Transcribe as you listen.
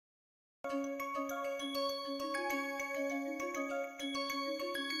Namaste.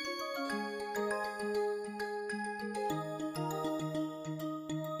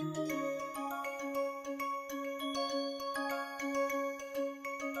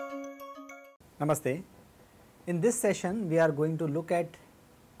 In this session, we are going to look at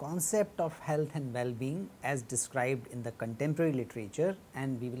concept of health and well-being as described in the contemporary literature,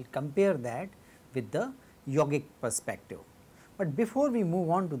 and we will compare that with the yogic perspective. But before we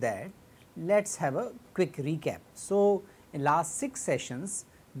move on to that, let us have a quick recap. So, in last 6 sessions,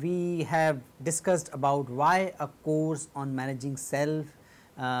 we have discussed about why a course on managing self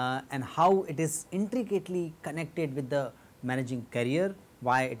and how it is intricately connected with the managing career,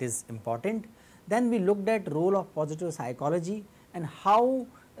 why it is important. Then we looked at role of positive psychology and how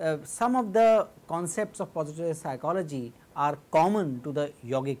some of the concepts of positive psychology are common to the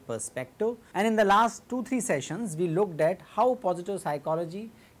yogic perspective. And in the last 2-3 sessions, we looked at how positive psychology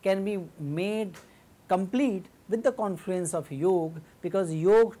can be made complete with the confluence of yoga, because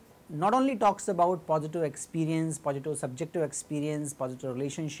yoga not only talks about positive experience, positive subjective experience, positive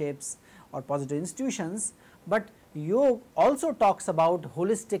relationships or positive institutions, but yoga also talks about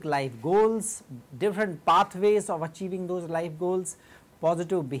holistic life goals, different pathways of achieving those life goals,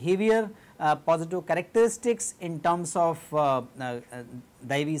 positive behavior, positive characteristics in terms of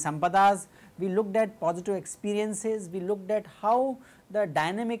Daivi Sampadas. We looked at positive experiences, we looked at how the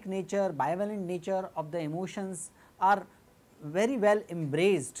dynamic nature, bivalent nature of the emotions are very well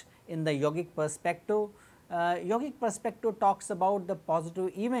embraced in the yogic perspective. Yogic perspective talks about the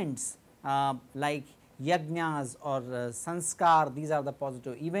positive events like yajnas or sanskar, these are the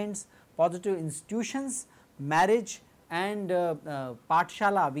positive events, positive institutions, marriage and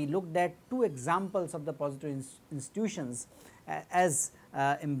Pathshala. We looked at 2 examples of the positive institutions as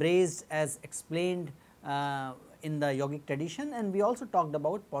embraced, as explained in the yogic tradition, and we also talked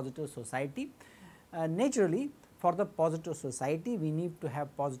about positive society. Naturally, for the positive society, we need to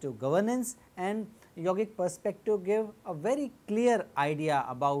have positive governance, and yogic perspective give a very clear idea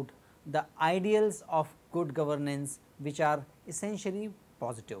about the ideals of good governance, which are essentially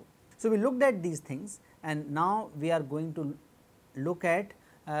positive. So, we looked at these things, and now we are going to look at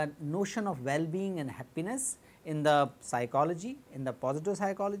notion of well-being and happiness in the psychology, in the positive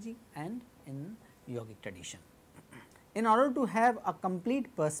psychology and in yogic tradition. In order to have a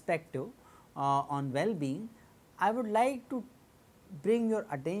complete perspective on well-being, I would like to bring your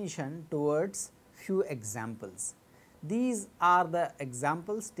attention towards few examples. These are the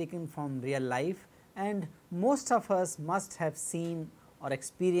examples taken from real life, and most of us must have seen or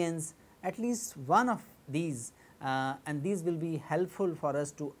experienced at least one of these, and these will be helpful for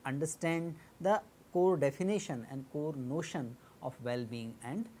us to understand the core definition and core notion of well-being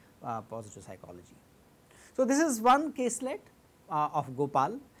and positive psychology. So, this is one caselet of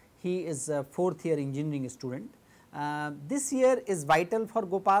Gopal. He is a 4th year engineering student. This year is vital for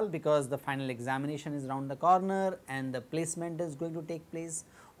Gopal because the final examination is around the corner and the placement is going to take place.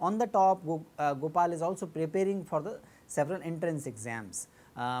 On the top, Gopal is also preparing for the several entrance exams.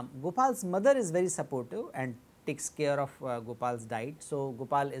 Gopal's mother is very supportive and takes care of Gopal's diet. So,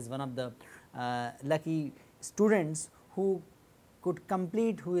 Gopal is one of the lucky students who could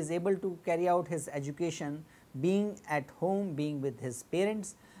complete, who is able to carry out his education being at home, being with his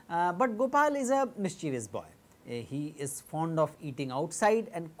parents. But Gopal is a mischievous boy. He is fond of eating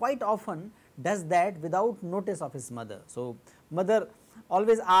outside and quite often does that without notice of his mother. So, mother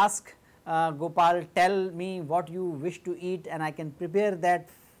always asks Gopal, tell me what you wish to eat and I can prepare that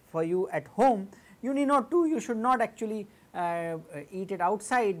for you at home. You need not to, you should not actually eat it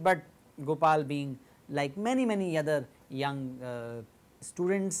outside, but Gopal, being like many other young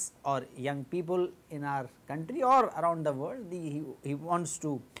students or young people in our country or around the world, he wants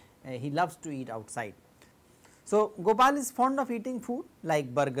to, he loves to eat outside. So, Gopal is fond of eating food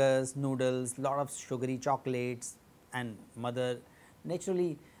like burgers, noodles, lot of sugary chocolates, and mother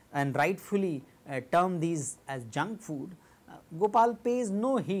naturally and rightfully term these as junk food. Gopal pays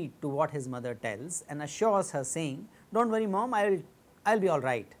no heed to what his mother tells and assures her, saying, "Don't worry mom, I'll be all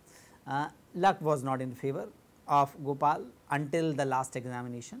right." Luck was not in favor of Gopal until the last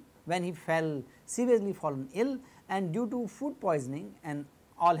examination, when he fell seriously fallen ill, and due to food poisoning, and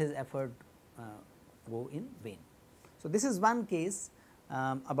all his effort go in vain. So, this is one case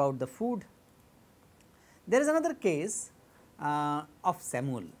about the food. There is another case of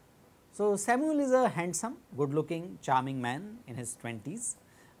Samuel. So, Samuel is a handsome, good looking, charming man in his 20s.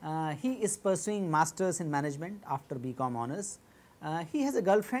 He is pursuing masters in management after BCom honors. He has a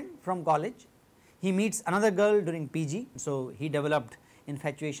girlfriend from college. He meets another girl during PG. So, he developed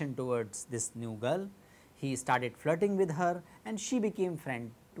infatuation towards this new girl. He started flirting with her and she became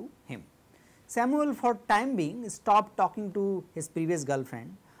friend to him. Samuel for time being stopped talking to his previous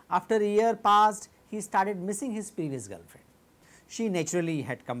girlfriend. After a year passed, he started missing his previous girlfriend. She naturally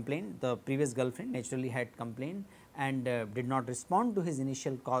had complained, the previous girlfriend naturally had complained and did not respond to his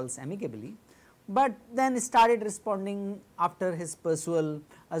initial calls amicably, but then started responding after his perusal,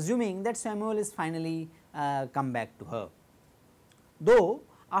 assuming that Samuel is finally come back to her. Though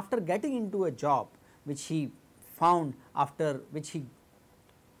after getting into a job which he found after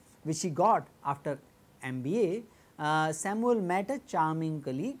which he got after MBA, Samuel met a charming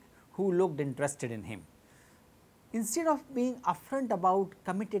colleague who looked interested in him. Instead of being upfront about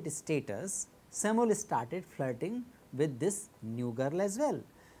committed status, Samuel started flirting with this new girl as well.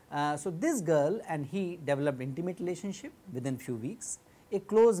 So, this girl and he developed intimate relationship within few weeks. A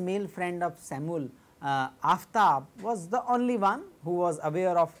close male friend of Samuel, Aftab, was the only one who was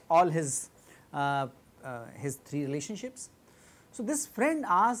aware of all his 3 relationships. So, this friend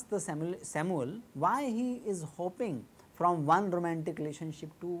asked the Samuel why he is hopping from one romantic relationship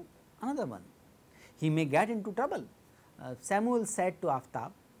to another one. He may get into trouble. Samuel said to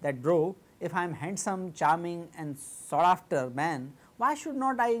Aftab that, bro, if I am handsome, charming and sought after man, why should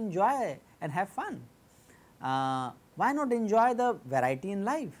not I enjoy and have fun? Why not enjoy the variety in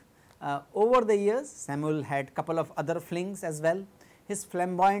life? Over the years, Samuel had couple of other flings as well. His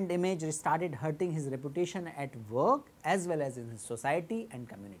flamboyant image started hurting his reputation at work as well as in his society and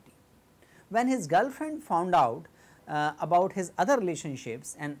community. When his girlfriend found out about his other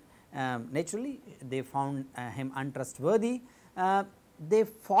relationships and naturally they found him untrustworthy, they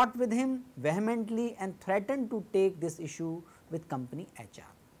fought with him vehemently and threatened to take this issue with company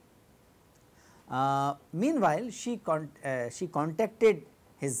HR. Meanwhile, she contacted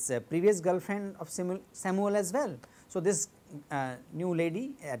his previous girlfriend of Samuel as well. So, this new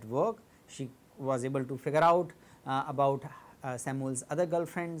lady at work, she was able to figure out about Samuel's other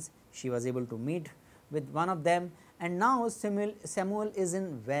girlfriends. She was able to meet with one of them, and now Samuel is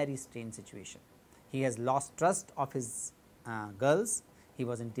in very strange situation. He has lost trust of his girls he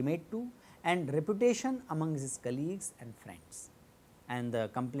was intimate to and reputation among his colleagues and friends, and the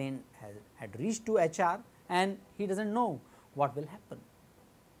complaint had reached to HR and he does not know what will happen.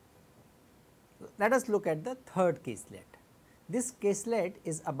 Let us look at the third caselet. This caselet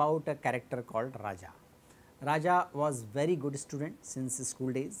is about a character called Raja. Raja was very good student since his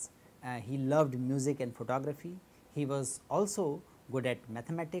school days. He loved music and photography. He was also good at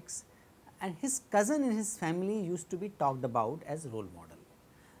mathematics, and his cousin in his family used to be talked about as role model.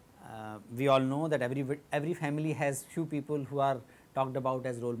 We all know that every family has few people who are talked about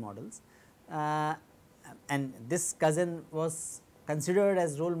as role models, and this cousin was considered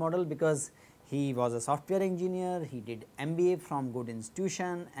as role model because he was a software engineer, he did MBA from good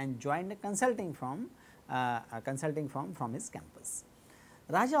institution and joined a consulting firm from his campus.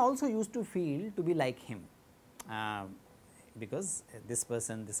 Raja also used to feel to be like him because this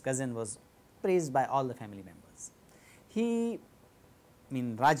cousin was praised by all the family members.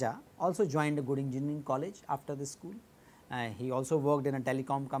 Raja also joined a good engineering college after the school. He also worked in a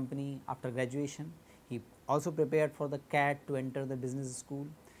telecom company after graduation. He also prepared for the CAT to enter the business school.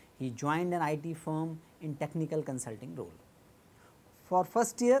 He joined an IT firm in technical consulting role. For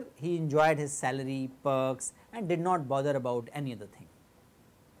first year, he enjoyed his salary, perks and did not bother about any other thing.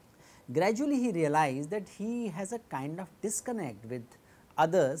 Gradually, he realized that he has a kind of disconnect with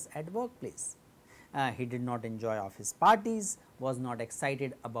others at workplace. He did not enjoy office parties, was not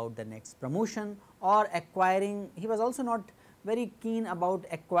excited about the next promotion or acquiring. He was also not very keen about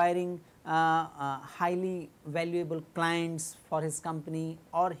acquiring highly valuable clients for his company,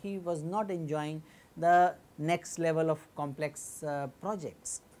 or he was not enjoying the next level of complex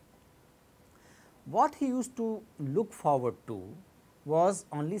projects. What he used to look forward to was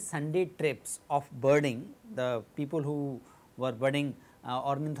only Sunday trips of birding, the people who were birding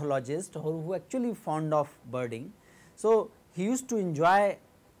ornithologists or who actually fond of birding. So, he used to enjoy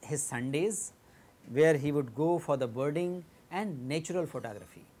his Sundays where he would go for the birding and natural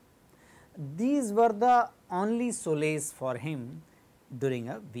photography. These were the only solace for him during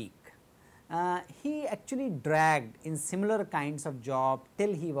a week. He actually dragged in similar kinds of job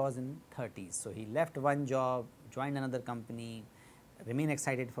till he was in 30s. So, he left one job, joined another company, remained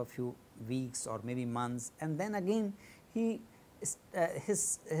excited for few weeks or maybe months, and then again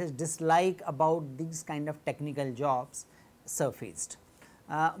his dislike about these kind of technical jobs surfaced.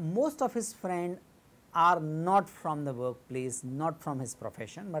 Most of his friends are not from the workplace, not from his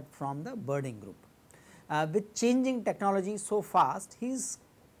profession, but from the birding group. With changing technology so fast, he is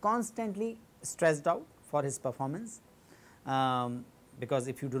constantly stressed out for his performance, because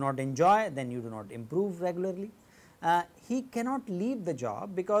if you do not enjoy, then you do not improve regularly. He cannot leave the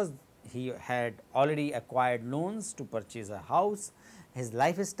job because he had already acquired loans to purchase a house. His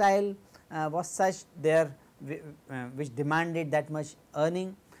lifestyle was such there which demanded that much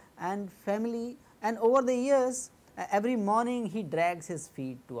earning and family, and over the years every morning he drags his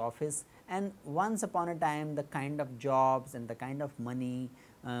feet to office, and once upon a time the kind of jobs and the kind of money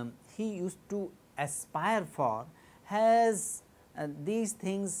he used to aspire for has these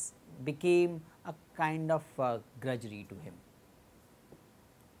things became a kind of grudgery to him.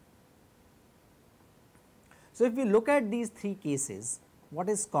 So, if we look at these three cases, what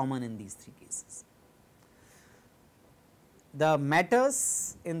is common in these three cases? The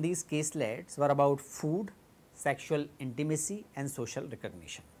matters in these caselets were about food, sexual intimacy and social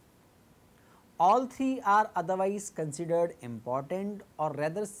recognition. All three are otherwise considered important or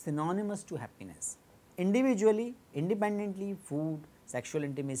rather synonymous to happiness. Individually, independently, food, sexual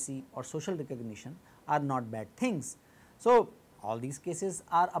intimacy or social recognition are not bad things. So, all these cases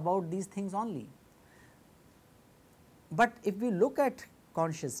are about these things only. But if we look at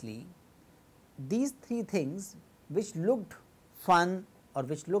consciously, these three things which looked fun or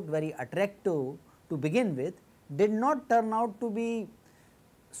which looked very attractive to begin with did not turn out to be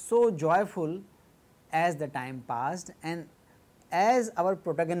so joyful as the time passed, and as our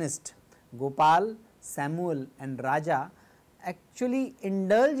protagonist Gopal, Samuel and Raja actually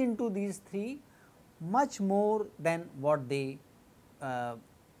indulge into these three much more than what they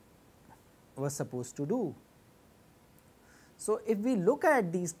were supposed to do. So, if we look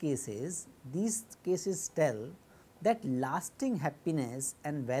at these cases tell that lasting happiness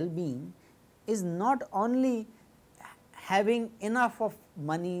and well-being is not only having enough of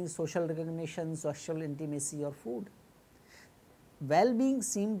money, social recognition, social intimacy or food. Well-being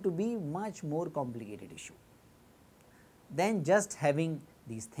seemed to be much more complicated issue than just having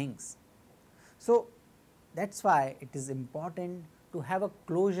these things. So, that is why it is important to have a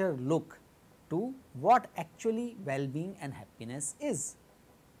closer look to what actually well-being and happiness is.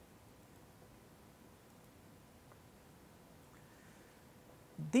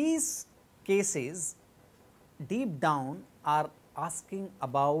 These cases deep down are asking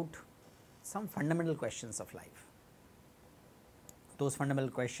about some fundamental questions of life. Those fundamental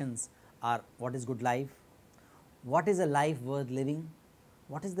questions are: what is good life? What is a life worth living?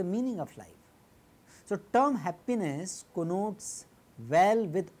 What is the meaning of life? So, term happiness connotes well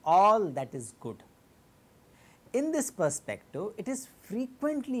with all that is good. In this perspective, it is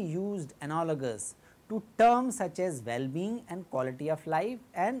frequently used analogous to terms such as well-being and quality of life,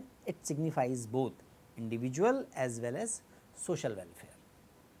 and it signifies both individual as well as social welfare.